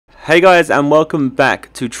Hey guys, and welcome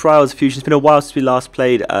back to Trials Fusion. It's been a while since we last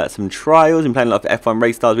played some Trials. We've been playing a lot of F1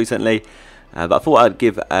 race stars recently, but I thought I'd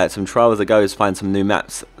give some Trials a go to find some new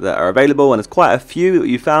maps that are available, and there's quite a few that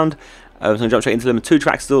you found. So I'm going to jump straight into them. 2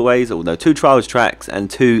 tracks as always, or no, 2 Trials tracks and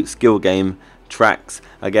 2 skill game tracks,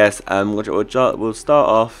 I guess. We'll start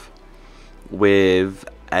off with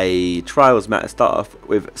a Trials map. Start off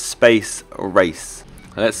with Space Race.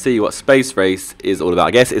 Let's see what Space Race is all about.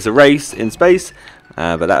 I guess it's a race in space.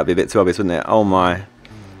 But that would be a bit too obvious, wouldn't it? Oh my.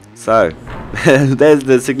 So, there's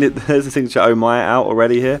the signature oh my out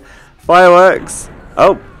already here. Fireworks.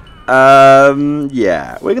 Oh.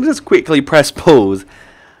 Yeah. We're going to just quickly press pause.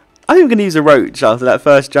 I think we're going to use a roach after that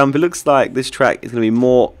first jump. It looks like this track is going to be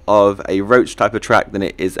more of a roach type of track than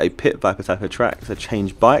it is a pit viper type of track. So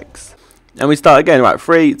change bikes. And we start again. Right,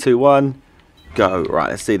 3, 2, 1. Go. Right,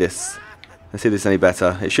 let's see this. Let's see if this is any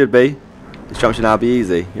better. It should be. This jump should now be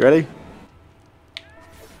easy. You ready?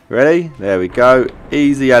 Ready? There we go.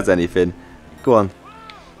 Easy as anything. Go on.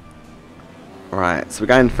 Right, so we're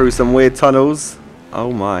going through some weird tunnels.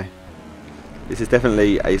 Oh my. This is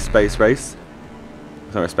definitely a space race.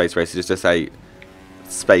 It's not a space race, it's just a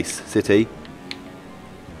space city.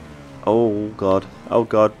 Oh god. Oh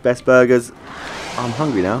god. Best burgers. I'm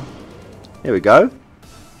hungry now. Here we go.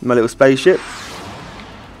 My little spaceship.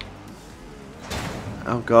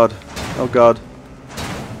 Oh god. Oh god.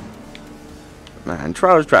 Man,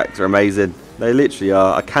 Trials tracks are amazing. They literally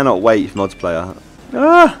are. I cannot wait for multiplayer.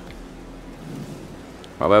 Ah!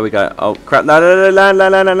 Right, where we go? Oh, crap. No, no, no, land,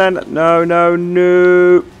 land, land, land, land. No, no,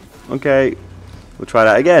 no. Okay. We'll try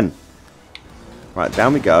that again. Right,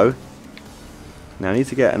 down we go. Now I need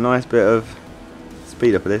to get a nice bit of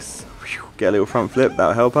speed up of this. Get a little front flip.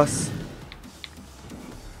 That'll help us.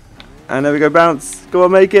 And there we go. Bounce. Go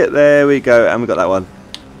on, make it. There we go. And we got that one.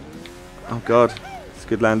 Oh, God.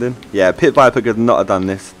 Good landing. Yeah, Pit Viper could not have done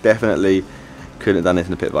this. Definitely couldn't have done this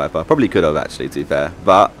in a Pit Viper. Probably could have actually, to be fair.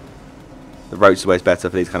 But the Roach is always better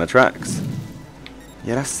for these kind of tracks.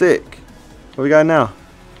 Yeah, that's sick. Where are we going now?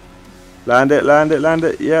 Land it, land it, land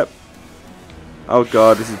it. Yep. Oh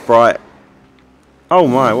god, this is bright. Oh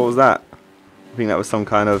my, what was that? I think that was some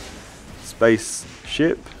kind of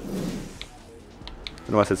spaceship. I don't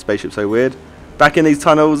know why I said spaceship so weird. Back in these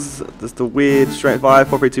tunnels. There's the weird strength 5,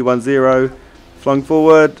 4, 3, 2, 1, 0. Flung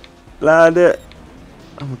forward, land it.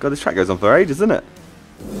 Oh my god, this track goes on for ages, doesn't it?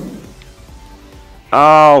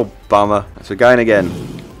 Oh, bummer. So we're going again.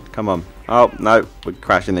 Come on. Oh, no, we're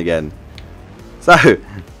crashing again. So,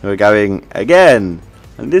 we're going again.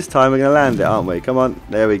 And this time we're going to land it, aren't we? Come on,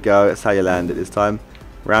 there we go. That's how you land it this time.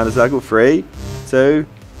 Round the circle. 3, 2,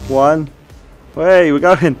 1. Hey, we're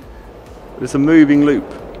going. There's a moving loop.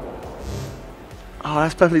 Oh,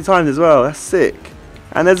 that's perfectly timed as well. That's sick.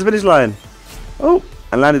 And there's the finish line. Oh,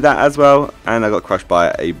 and landed that as well, and I got crushed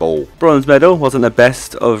by a ball. Bronze medal wasn't the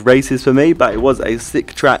best of races for me, but it was a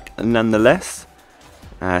sick track nonetheless.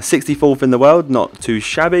 64th in the world, not too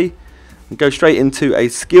shabby. We'll go straight into a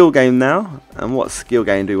skill game now. And what skill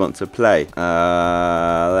game do we want to play?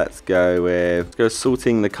 Let's go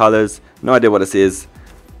sorting the colours. No idea what this is.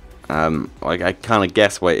 I kind of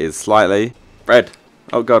guess what it is slightly. Red.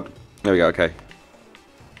 Oh god. There we go. Okay.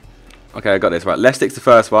 Okay, I got this. Right, left stick's the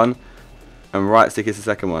first one. And right stick is the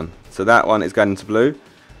second one. So that one is going into blue.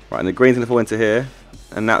 Right, and the green's going to fall into here.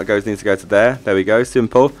 And that needs to go to there. There we go.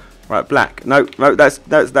 Simple. Right, black. No, no, that's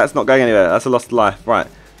not going anywhere. That's a lost life. Right.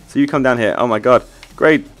 So you come down here. Oh my god.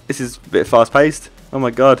 Great. This is a bit fast paced. Oh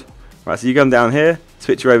my god. Right, so you come down here.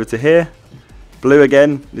 Switch you over to here. Blue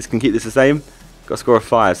again. This can keep this the same. Got a score of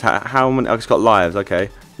 5s. How many? I've just got lives. Okay.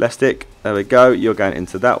 Left stick. There we go. You're going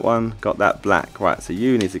into that one. Got that black. Right, so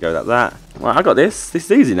you need to go like that. Right, I got this. This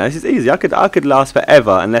is easy now. This is easy. I could last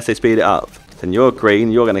forever unless they speed it up. Then you're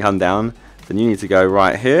green. You're going to come down. Then you need to go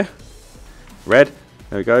right here. Red.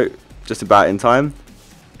 There we go. Just about in time.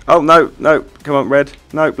 Oh, no. No. Come on, red.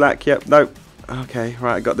 No, black. Yep. No. Okay.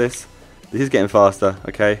 Right, I got this. This is getting faster.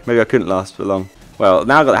 Okay. Maybe I couldn't last for long. Well,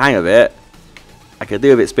 now I've got the hang of it. I could do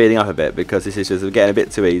with it speeding up a bit because this is just getting a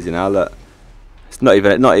bit too easy now. Look. It's not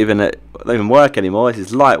even work anymore. This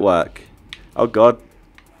is light work. Oh god.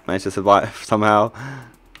 Managed to survive somehow.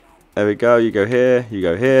 There we go. You go here. You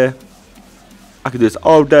go here. I could do this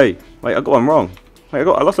all day. Wait, I got one wrong. Wait,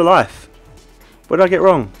 I lost a life. What did I get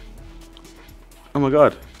wrong? Oh my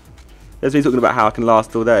god. There's me talking about how I can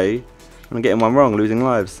last all day. And I'm getting one wrong, losing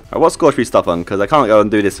lives. Right, what score should we stop on? Because I can't go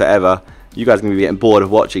and do this forever. You guys are going to be getting bored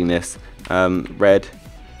of watching this. Red.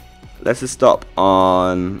 Let's just stop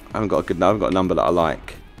on. I haven't got a number that I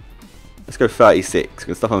like. Let's go 36. We're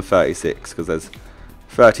gonna stop on 36 because there's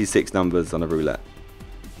 36 numbers on a roulette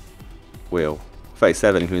wheel.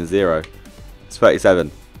 37 including 0. It's 37.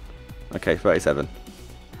 Okay, 37.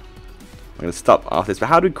 I'm going to stop after this. But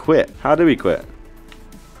how do we quit? How do we quit?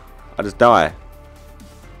 I just die. I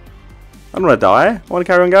don't want to die. I want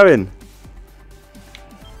to carry on going.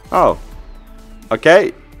 Oh.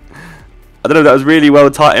 Okay. I don't know if that was really well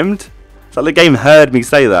timed. It's like the game heard me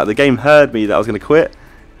say that. The game heard me that I was going to quit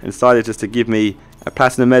and decided just to give me a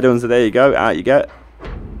platinum medal. And so there you go. Out you get. I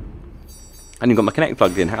haven't got my Connect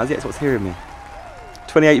plugged in. How's it? That's what's hearing me.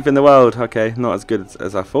 28th in the world. Okay, not as good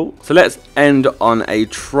as I thought. So let's end on a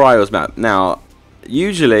trials map. Now,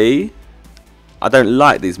 usually I don't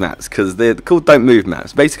like these maps because they're called don't move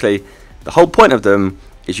maps. Basically, the whole point of them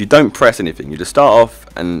is you don't press anything. You just start off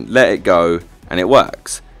and let it go and it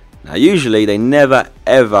works. Now, usually they never,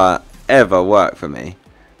 ever, ever work for me.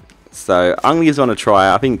 So I'm gonna give this one a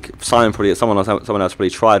try. I think someone else probably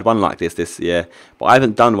tried one like this year, but I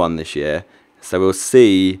haven't done one this year. So we'll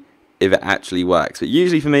see if it actually works. But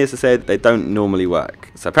usually for me, as I said, they don't normally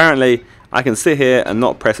work. So apparently I can sit here and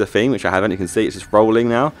not press a thing, which I haven't. You can see it's just rolling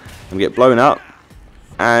now and get blown up.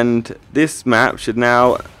 And this map should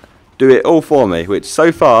now do it all for me, which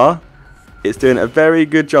so far it's doing a very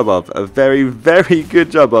good job of. A very, very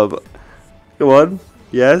good job of. Go on.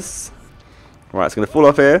 Yes. Right, it's going to fall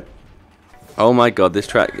off here. Oh my god, this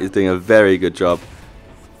track is doing a very good job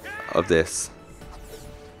of this.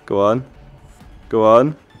 Go on. Go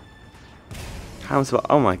on.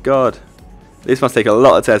 Oh my god. This must take a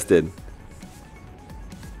lot of testing.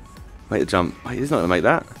 Make the jump. Wait, he's not going to make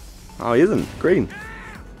that. Oh, he isn't. Green.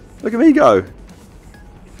 Look at me go.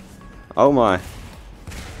 Oh my.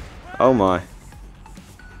 Oh my.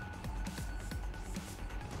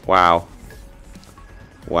 Wow.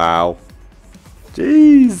 Wow.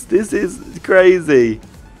 Jeez, this is crazy.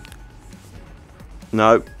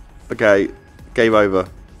 No. Okay. Game over.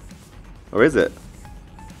 Or is it?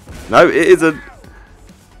 No, it isn't.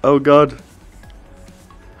 Oh god.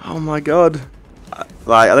 Oh my god.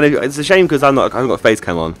 Like, I don't know. It's a shame because I haven't got face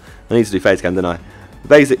cam on. I need to do face cam, don't I?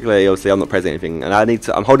 Basically, obviously, I'm not pressing anything, and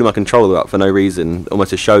I'm holding my controller up for no reason, almost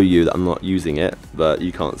to show you that I'm not using it, but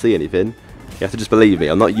you can't see anything. You have to just believe me.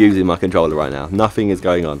 I'm not using my controller right now. Nothing is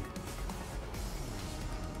going on.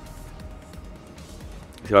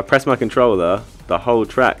 If I press my controller, the whole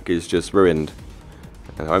track is just ruined,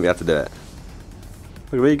 and I won't be able to do it.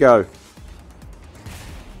 Look, where you go.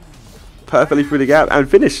 Perfectly through the gap and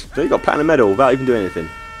finish. So you got platinum medal without even doing anything.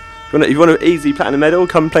 If you want an easy platinum medal,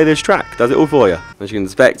 come play this track. Does it all for you. As you can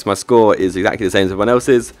expect, my score is exactly the same as everyone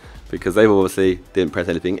else's because they obviously didn't press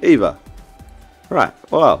anything either. Right,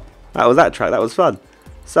 well, that was that track. That was fun.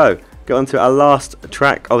 So, get on to our last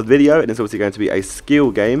track of the video, and it's obviously going to be a skill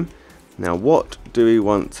game. Now, what do we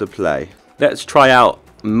want to play? Let's try out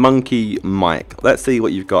Monkey Mike. Let's see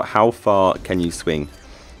what you've got. How far can you swing?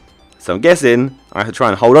 So I'm guessing I have to try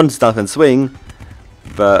and hold on to stuff and swing,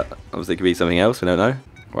 but obviously it could be something else, we don't know.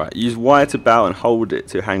 Right, use Y to bow and hold it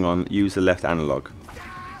to hang on. Use the left analog.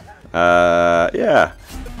 Yeah.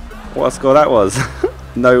 What a score that was.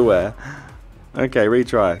 Nowhere. Okay,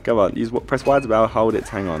 retry. Come on. Press Y to bow, hold it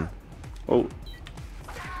to hang on. Oh.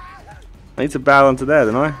 I need to bow onto there,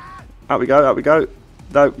 don't I? Up we go, up we go.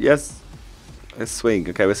 No, yes. Let's swing.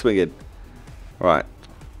 Okay, we're swinging. Right.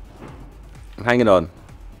 I'm hanging on.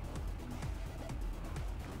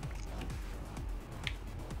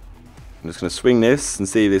 I'm just going to swing this and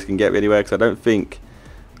see if this can get me anywhere because I don't think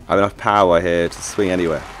I have enough power here to swing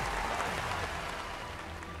anywhere.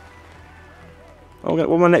 Oh, what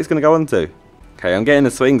am I next going to go on to? Okay, I'm getting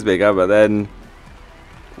the swings bigger, but then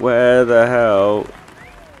where the hell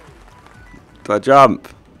do I jump?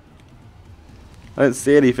 I don't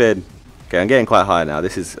see anything. Okay, I'm getting quite high now.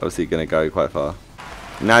 This is obviously going to go quite far.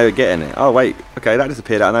 Now you're getting it. Oh, wait. Okay, that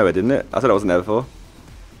disappeared out of nowhere, didn't it? I thought it wasn't there before.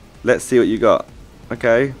 Let's see what you got.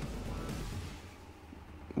 Okay.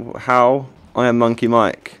 How? I am Monkey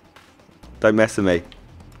Mike. Don't mess with me.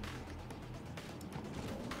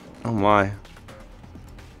 Oh my. I'm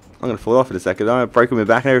going to fall off in a second. I've broken my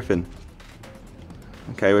back and everything.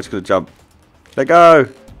 Okay, we're just going to jump. Let go!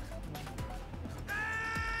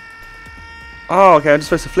 Oh, okay, I'm just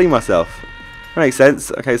supposed to fling myself. That makes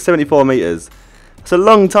sense. Okay, 74 meters. It's a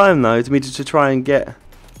long time, though, to me to try and get...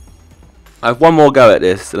 I have one more go at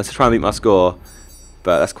this, and let's try and beat my score.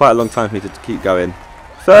 But that's quite a long time for me to keep going.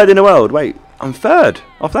 Third in the world. Wait, I'm third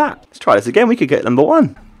off that. Let's try this again. We could get number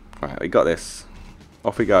one. Right, we got this.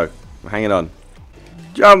 Off we go. I'm hanging on.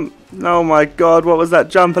 Jump. Oh my god, what was that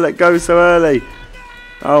jump? I let go so early.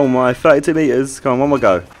 Oh my, 32 meters. Come on, one more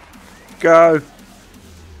go. Go.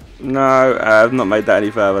 No, I've not made that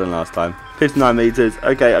any further than last time. 59 meters.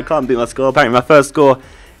 Okay, I can't beat my score. Apparently my first score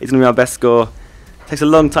is going to be my best score. takes a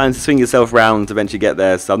long time to swing yourself round to eventually get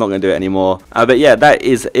there, so I'm not going to do it anymore. But yeah, that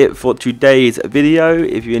is it for today's video.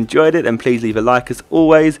 If you enjoyed it, then please leave a like as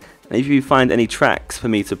always. And if you find any tracks for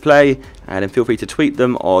me to play, then feel free to tweet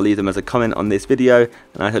them or leave them as a comment on this video,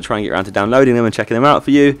 and I shall try and get around to downloading them and checking them out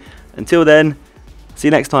for you. Until then, see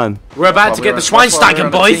you next time. We're about to get the Schweinsteigen,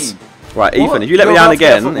 boys. Right, Ethan, what? If you let me down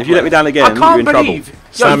again, you're in trouble.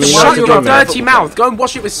 Yo, shut your dirty mouth. Go and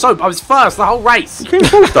wash it with soap. I was first the whole race. You came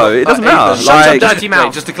fourth though. It doesn't matter. Shut your dirty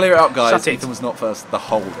mouth. Just to clear it up, guys. Ethan was not first the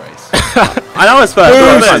whole race. I know I was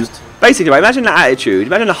first. Basically, right, imagine that attitude.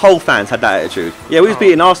 Imagine the whole fans had that attitude. Yeah, we was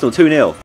beating Arsenal 2-0.